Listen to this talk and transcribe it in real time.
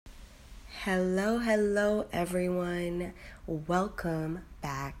Hello, everyone. Welcome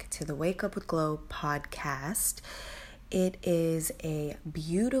back to the Wake Up with Glow podcast. It is a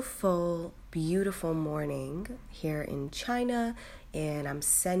beautiful morning here in China, and I'm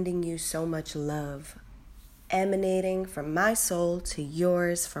sending you so much love, emanating from my soul to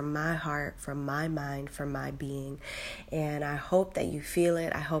yours, from my heart, from my mind, from my being. And I hope that you feel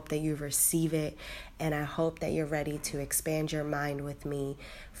it. I hope that you receive it. And I hope that you're ready to expand your mind with me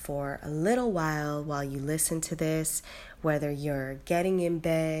for a little while you listen to this, whether you're getting in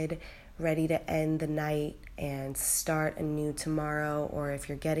bed, ready to end the night and start anew tomorrow, or if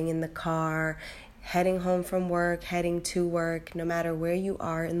you're getting in the car, heading home from work, heading to work, no matter where you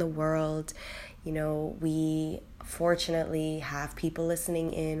are in the world. You know, we fortunately have people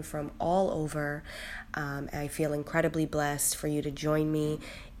listening in from all over. I feel incredibly blessed for you to join me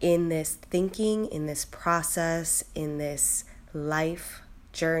in this thinking, in this process, in this life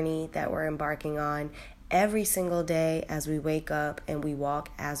journey that we're embarking on every single day as we wake up and we walk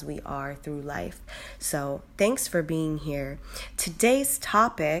as we are through life. So thanks for being here. Today's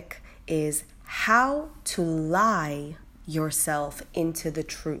topic is how to lie yourself into the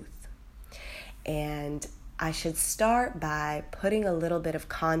truth. And I should start by putting a little bit of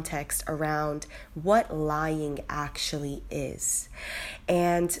context around what lying actually is.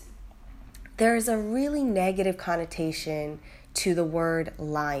 And there's a really negative connotation to the word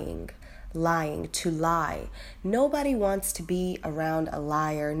lying, to lie. Nobody wants to be around a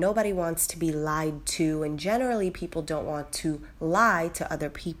liar. Nobody wants to be lied to. And generally, people don't want to lie to other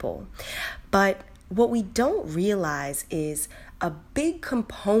people. But what we don't realize is a big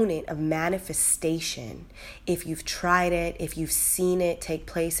component of manifestation, if you've tried it, if you've seen it take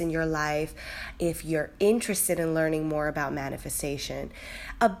place in your life, if you're interested in learning more about manifestation,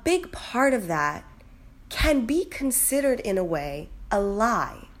 a big part of that can be considered in a way a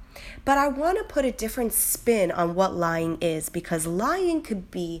lie. But I want to put a different spin on what lying is, because lying could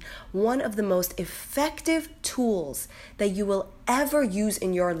be one of the most effective tools that you will ever use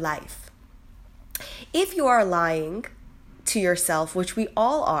in your life. If you are lying to yourself, which we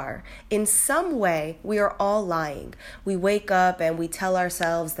all are, in some way, we are all lying. We wake up and we tell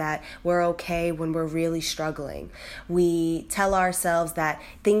ourselves that we're okay when we're really struggling. We tell ourselves that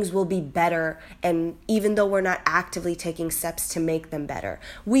things will be better, and even though we're not actively taking steps to make them better,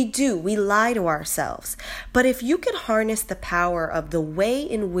 we lie to ourselves. But if you could harness the power of the way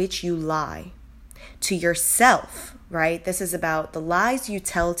in which you lie to yourself, right? This is about the lies you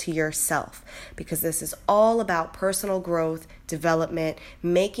tell to yourself, because this is all about personal growth, development,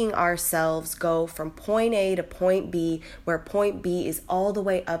 making ourselves go from point A to point B, where point B is all the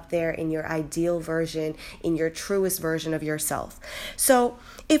way up there in your ideal version, in your truest version of yourself. So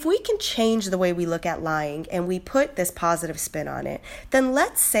if we can change the way we look at lying and we put this positive spin on it, then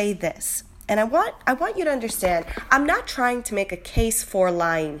let's say this. And I want you to understand, I'm not trying to make a case for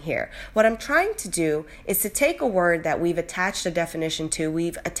lying here. What I'm trying to do is to take a word that we've attached a definition to,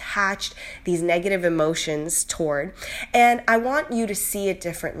 we've attached these negative emotions toward, and I want you to see it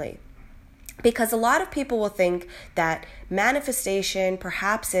differently. Because a lot of people will think that manifestation,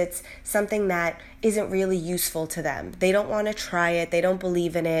 perhaps it's something that isn't really useful to them. They don't want to try it. They don't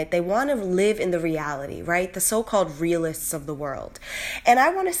believe in it. They want to live in the reality, right? The so-called realists of the world. And I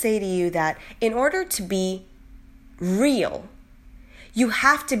want to say to you that in order to be real, you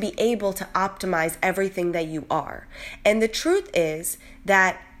have to be able to optimize everything that you are. And the truth is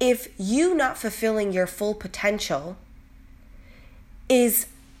that if you not fulfilling your full potential is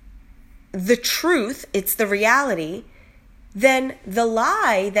the truth, it's the reality, then the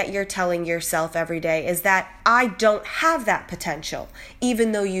lie that you're telling yourself every day is that I don't have that potential,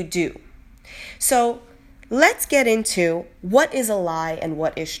 even though you do. So let's get into what is a lie and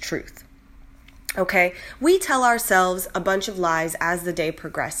what is truth. Okay, we tell ourselves a bunch of lies as the day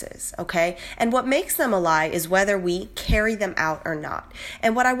progresses, okay? And what makes them a lie is whether we carry them out or not.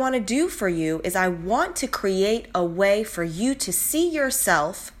 And what I want to do for you is I want to create a way for you to see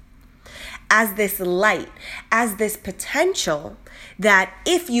yourself as this light, as this potential, that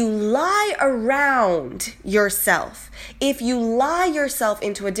if you lie around yourself, if you lie yourself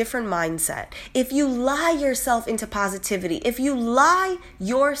into a different mindset, if you lie yourself into positivity, if you lie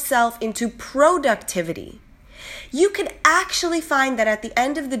yourself into productivity, you can actually find that at the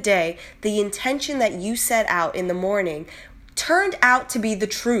end of the day, the intention that you set out in the morning turned out to be the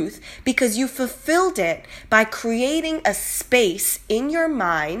truth, because you fulfilled it by creating a space in your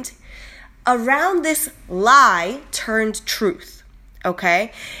mind around this lie turned truth,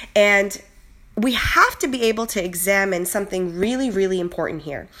 okay? And we have to be able to examine something really, really important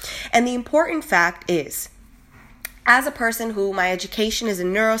here. And the important fact is, As a person who my education is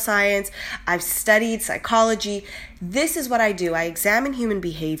in neuroscience, I've studied psychology, this is what I do. I examine human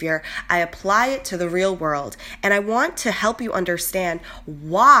behavior, I apply it to the real world, and I want to help you understand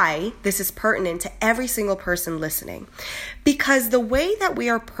why this is pertinent to every single person listening. Because the way that we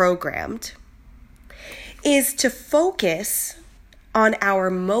are programmed is to focus on our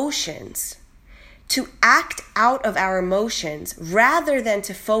emotions, to act out of our emotions, rather than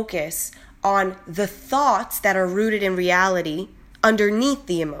to focus on the thoughts that are rooted in reality underneath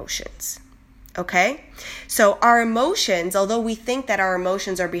the emotions. Okay? So our emotions, although we think that our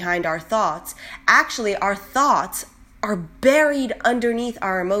emotions are behind our thoughts, actually our thoughts are buried underneath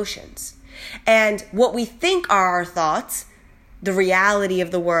our emotions. And what we think are our thoughts, the reality of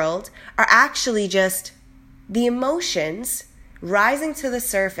the world, are actually just the emotions rising to the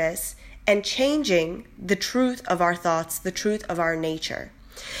surface and changing the truth of our thoughts, the truth of our nature.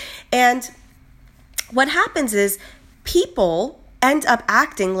 And what happens is people end up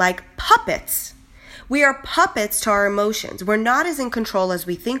acting like puppets. We are puppets to our emotions. We're not as in control as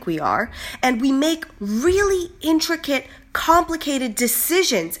we think we are, and we make really intricate, complicated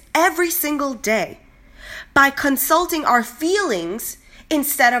decisions every single day by consulting our feelings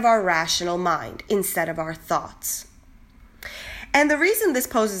instead of our rational mind, instead of our thoughts. And the reason this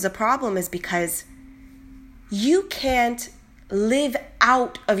poses a problem is because you can't live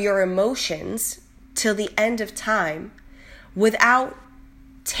out of your emotions till the end of time without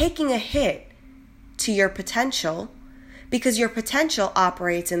taking a hit to your potential, because your potential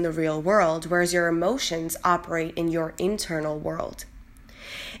operates in the real world, whereas your emotions operate in your internal world.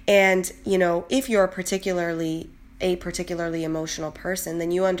 And, if you're a particularly emotional person,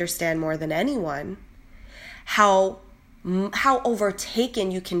 then you understand more than anyone how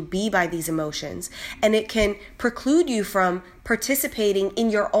overtaken you can be by these emotions, and it can preclude you from participating in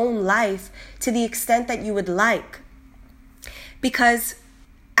your own life to the extent that you would like. Because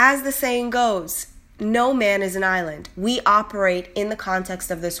as the saying goes, no man is an island. We operate in the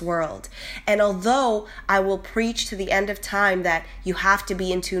context of this world. And although I will preach to the end of time that you have to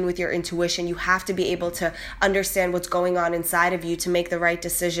be in tune with your intuition, you have to be able to understand what's going on inside of you to make the right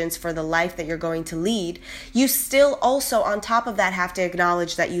decisions for the life that you're going to lead, you still also on top of that have to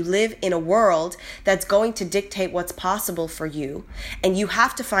acknowledge that you live in a world that's going to dictate what's possible for you, and you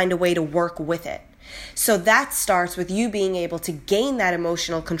have to find a way to work with it. So that starts with you being able to gain that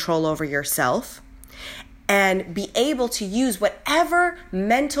emotional control over yourself and be able to use whatever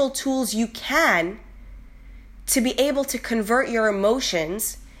mental tools you can to be able to convert your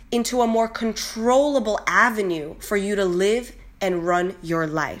emotions into a more controllable avenue for you to live and run your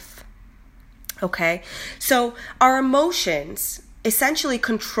life. Okay? So our emotions essentially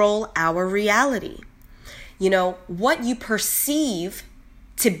control our reality. What you perceive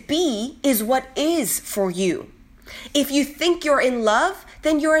to be is what is for you. If you think you're in love,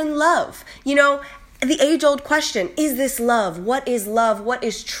 then you're in love. The age-old question, is this love? What is love? What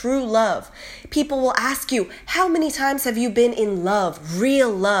is true love? People will ask you, how many times have you been in love, real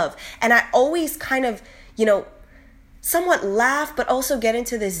love? And I always kind of, somewhat laugh, but also get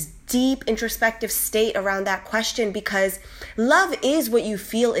into this deep introspective state around that question, because love is what you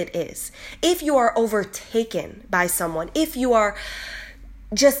feel it is. If you are overtaken by someone, if you are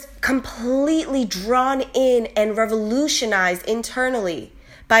just completely drawn in and revolutionized internally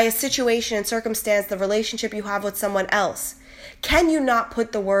by a situation and circumstance, the relationship you have with someone else, can you not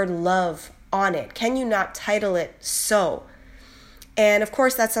put the word love on it? Can you not title it so? And of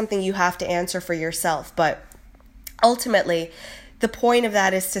course, that's something you have to answer for yourself. But ultimately, the point of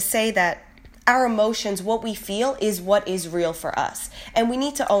that is to say that our emotions, what we feel, is what is real for us. And we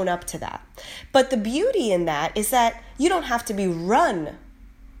need to own up to that. But the beauty in that is that you don't have to be run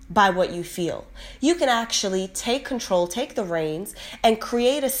by what you feel. You can actually take control, take the reins, and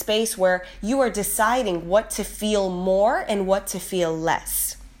create a space where you are deciding what to feel more and what to feel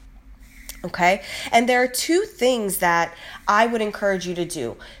less. Okay? And there are two things that I would encourage you to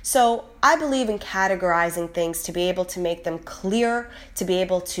do. So I believe in categorizing things to be able to make them clear, to be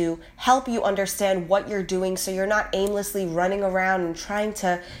able to help you understand what you're doing so you're not aimlessly running around and trying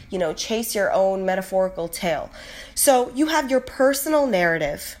to, chase your own metaphorical tail. So you have your personal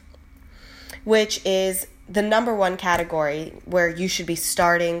narrative, which is the number one category where you should be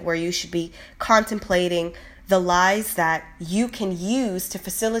starting, where you should be contemplating the lies that you can use to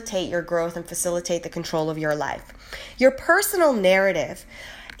facilitate your growth and facilitate the control of your life. Your personal narrative,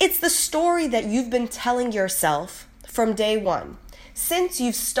 it's the story that you've been telling yourself from day one. Since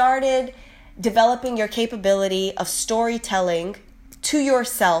you've started developing your capability of storytelling to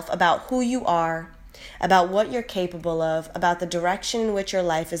yourself about who you are, about what you're capable of, about the direction in which your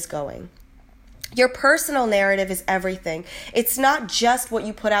life is going. Your personal narrative is everything. It's not just what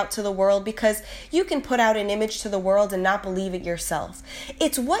you put out to the world, because you can put out an image to the world and not believe it yourself.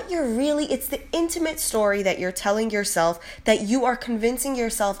 It's it's the intimate story that you're telling yourself, that you are convincing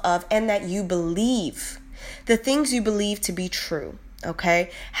yourself of, and that you believe. The things you believe to be true,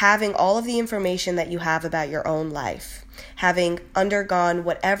 okay? Having all of the information that you have about your own life, having undergone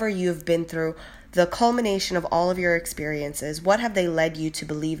whatever you've been through, the culmination of all of your experiences, what have they led you to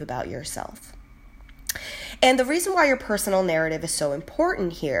believe about yourself? And the reason why your personal narrative is so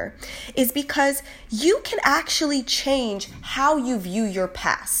important here is because you can actually change how you view your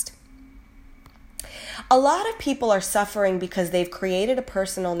past. A lot of people are suffering because they've created a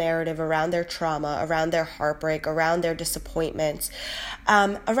personal narrative around their trauma, around their heartbreak, around their disappointments,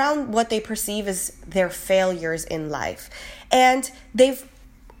 around what they perceive as their failures in life. And they've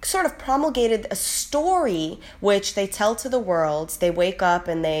sort of promulgated a story which they tell to the world. They wake up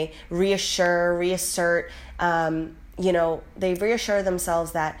and they reassert, they reassure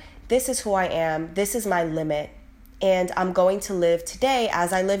themselves that this is who I am, this is my limit, and I'm going to live today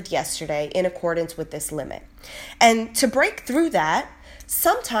as I lived yesterday in accordance with this limit. And to break through that,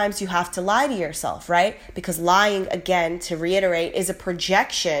 sometimes you have to lie to yourself, right? Because lying, again, to reiterate, is a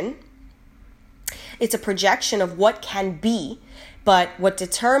projection. It's a projection of what can be. But what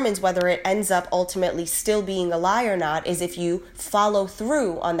determines whether it ends up ultimately still being a lie or not is if you follow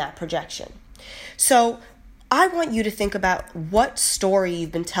through on that projection. So I want you to think about what story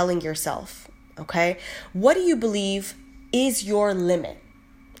you've been telling yourself, okay? What do you believe is your limit?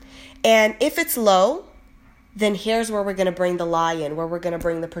 And if it's low, then here's where we're going to bring the lie in, where we're going to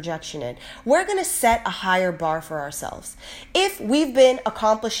bring the projection in. We're going to set a higher bar for ourselves. If we've been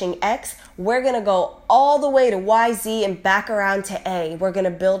accomplishing X, we're going to go all the way to Y, Z, and back around to A. We're going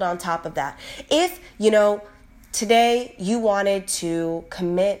to build on top of that. If, today you wanted to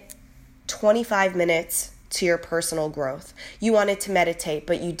commit 25 minutes to your personal growth. You wanted to meditate,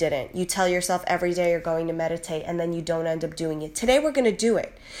 but you didn't. You tell yourself every day you're going to meditate, and then you don't end up doing it. Today we're going to do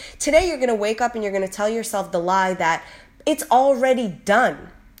it. Today you're going to wake up and you're going to tell yourself the lie that it's already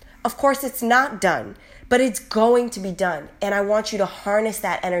done. Of course it's not done, but it's going to be done. And I want you to harness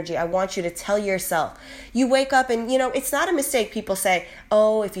that energy. I want you to tell yourself. You wake up and, it's not a mistake. People say,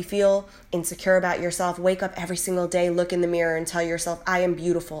 oh, if you feel insecure about yourself, wake up every single day, look in the mirror and tell yourself, I am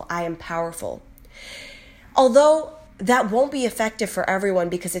beautiful, I am powerful. Although that won't be effective for everyone,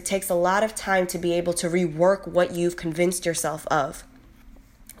 because it takes a lot of time to be able to rework what you've convinced yourself of.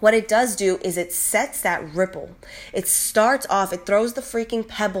 What it does do is it sets that ripple. It starts off, it throws the freaking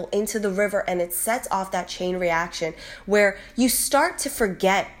pebble into the river, and it sets off that chain reaction where you start to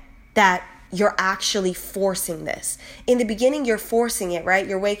forget that you're actually forcing this. In the beginning, you're forcing it, right?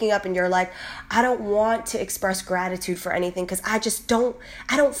 You're waking up and you're like, I don't want to express gratitude for anything because I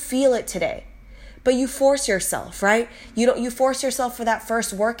don't feel it today. But you force yourself, right? You force yourself for that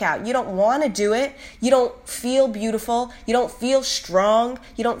first workout. You don't want to do it. You don't feel beautiful. You don't feel strong.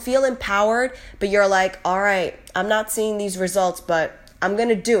 You don't feel empowered. But you're like, all right, I'm not seeing these results, but I'm going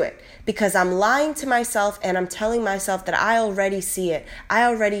to do it because I'm lying to myself and I'm telling myself that I already see it. I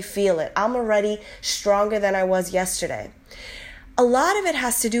already feel it. I'm already stronger than I was yesterday. A lot of it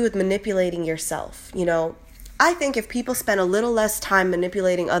has to do with manipulating yourself, I think if people spent a little less time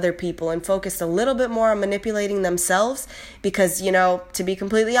manipulating other people and focused a little bit more on manipulating themselves, because, to be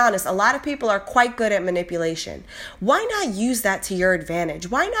completely honest, a lot of people are quite good at manipulation. Why not use that to your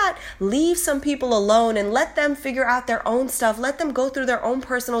advantage? Why not leave some people alone and let them figure out their own stuff, let them go through their own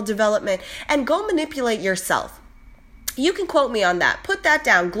personal development and go manipulate yourself? You can quote me on that. Put that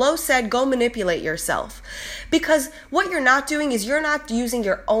down. Glow said, go manipulate yourself. Because what you're not doing is you're not using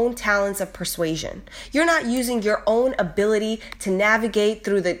your own talents of persuasion. You're not using your own ability to navigate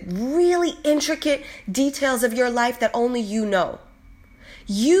through the really intricate details of your life that only you know.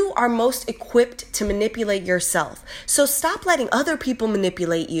 You are most equipped to manipulate yourself. So stop letting other people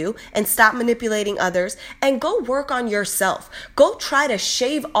manipulate you and stop manipulating others and go work on yourself. Go try to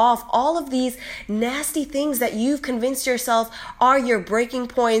shave off all of these nasty things that you've convinced yourself are your breaking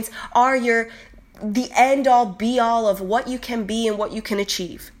points, are the end all be all of what you can be and what you can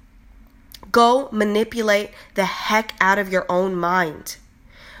achieve. Go manipulate the heck out of your own mind.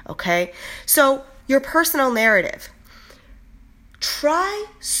 Okay? So your personal narrative. Try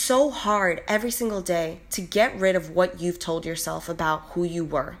so hard every single day to get rid of what you've told yourself about who you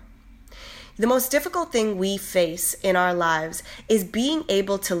were. The most difficult thing we face in our lives is being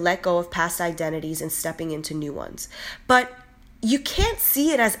able to let go of past identities and stepping into new ones. But you can't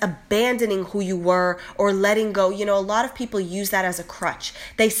see it as abandoning who you were or letting go. A lot of people use that as a crutch.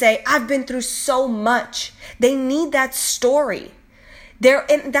 They say, I've been through so much. They need that story.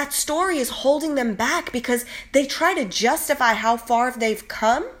 And that story is holding them back because they try to justify how far they've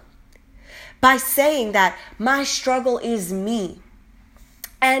come by saying that my struggle is me.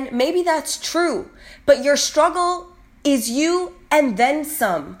 And maybe that's true, but your struggle is you and then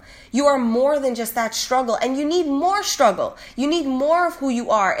some. You are more than just that struggle, and you need more struggle. You need more of who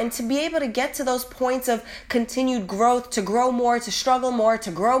you are. And to be able to get to those points of continued growth, to grow more, to struggle more,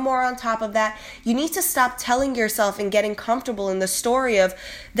 to grow more on top of that, you need to stop telling yourself and getting comfortable in the story of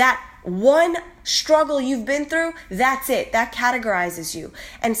that one struggle you've been through, that's it. That categorizes you.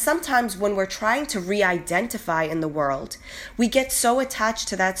 And sometimes when we're trying to re-identify in the world, we get so attached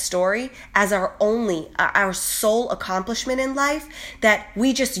to that story as our sole accomplishment in life that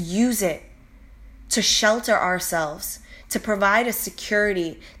we just use it to shelter ourselves, to provide a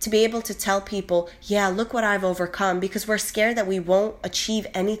security, to be able to tell people, yeah, look what I've overcome, because we're scared that we won't achieve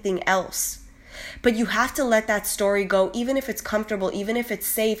anything else. But you have to let that story go, even if it's comfortable, even if it's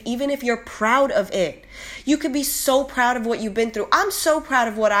safe, even if you're proud of it. You could be so proud of what you've been through. I'm so proud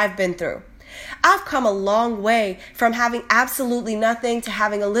of what I've been through. I've come a long way from having absolutely nothing to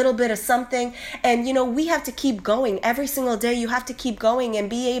having a little bit of something. And, we have to keep going. Every single day you have to keep going and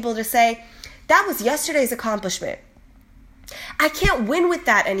be able to say, that was yesterday's accomplishment. I can't win with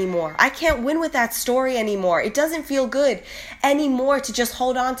that anymore. I can't win with that story anymore. It doesn't feel good anymore to just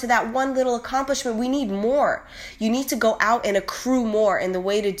hold on to that one little accomplishment. We need more. You need to go out and accrue more. And the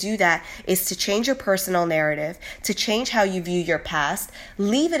way to do that is to change your personal narrative, to change how you view your past,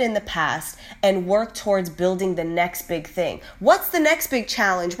 leave it in the past, and work towards building the next big thing. What's the next big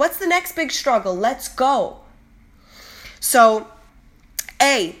challenge? What's the next big struggle? Let's go. So,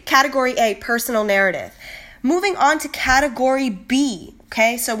 category A, personal narrative. Moving on to category B,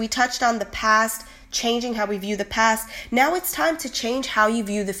 okay? So we touched on the past, changing how we view the past. Now it's time to change how you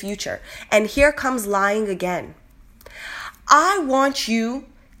view the future. And here comes lying again. I want you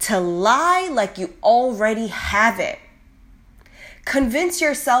to lie like you already have it. Convince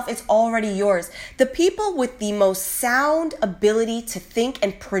yourself it's already yours. The people with the most sound ability to think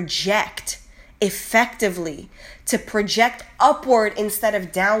and project effectively, to project upward instead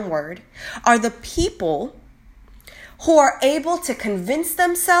of downward, are the people who are able to convince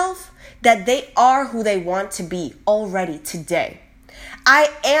themselves that they are who they want to be already today.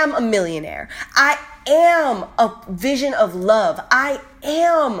 I am a millionaire. I am a vision of love. I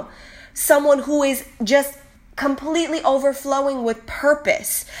am someone who is just completely overflowing with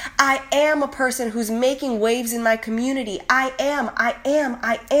purpose. I am a person who's making waves in my community. I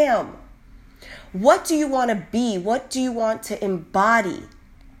am. What do you want to be? What do you want to embody?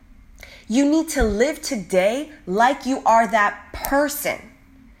 You need to live today like you are that person.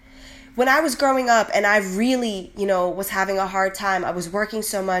 When I was growing up and I really, was having a hard time, I was working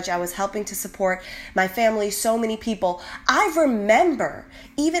so much, I was helping to support my family, so many people. I remember,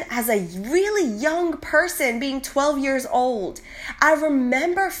 even as a really young person, being 12 years old, I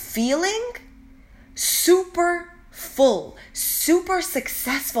remember feeling super full, super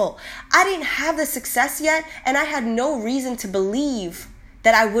successful. I didn't have the success yet, and I had no reason to believe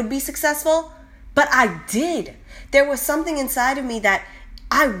that I would be successful, but I did. There was something inside of me that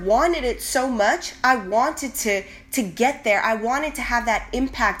I wanted it so much. I wanted to get there. I wanted to have that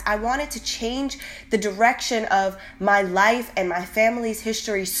impact. I wanted to change the direction of my life and my family's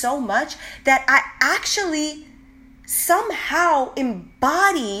history so much that I actually somehow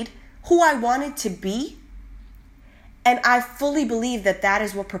embodied who I wanted to be. And I fully believe that that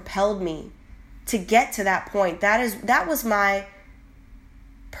is what propelled me to get to that point. That was my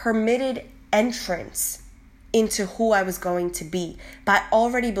permitted entrance into who I was going to be by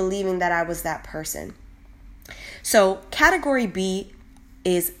already believing that I was that person. So category B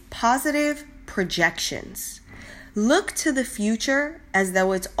is positive projections. Look to the future as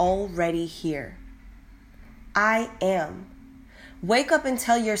though it's already here. I am. Wake up and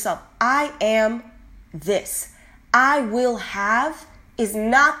tell yourself, I am this. I will have is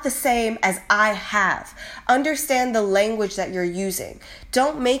not the same as I have. Understand the language that you're using.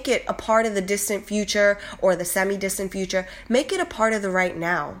 Don't make it a part of the distant future or the semi-distant future. Make it a part of the right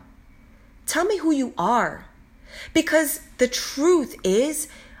now. Tell me who you are. Because the truth is,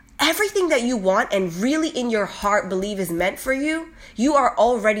 everything that you want and really in your heart believe is meant for you, you are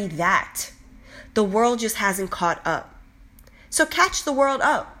already that. The world just hasn't caught up. So catch the world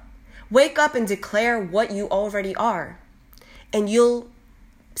up. Wake up and declare what you already are. And you'll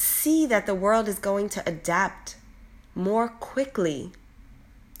see that the world is going to adapt more quickly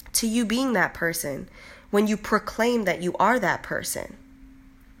to you being that person when you proclaim that you are that person.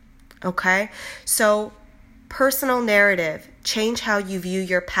 Okay? So, personal narrative, change how you view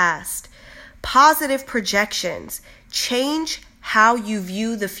your past. Positive projections, change how you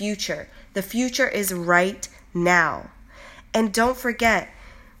view the future. The future is right now. And don't forget,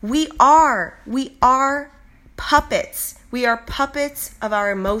 we are puppets. We are puppets of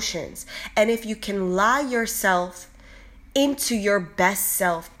our emotions. And if you can lie yourself into your best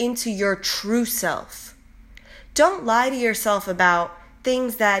self, into your true self, don't lie to yourself about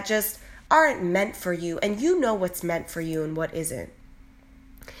things that just aren't meant for you. And you know what's meant for you and what isn't.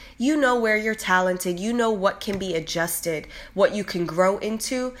 You know where you're talented. You know what can be adjusted, what you can grow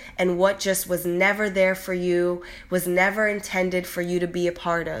into, and what just was never there for you, was never intended for you to be a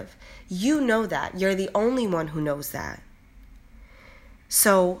part of. You know that. You're the only one who knows that.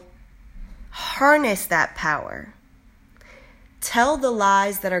 So harness that power. Tell the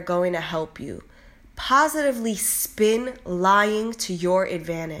lies that are going to help you. Positively spin lying to your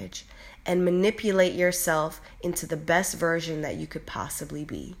advantage and manipulate yourself into the best version that you could possibly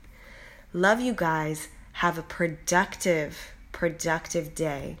be. Love you guys. Have a productive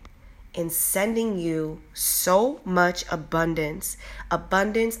day in sending you so much abundance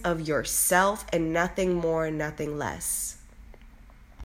of yourself and nothing more, nothing less.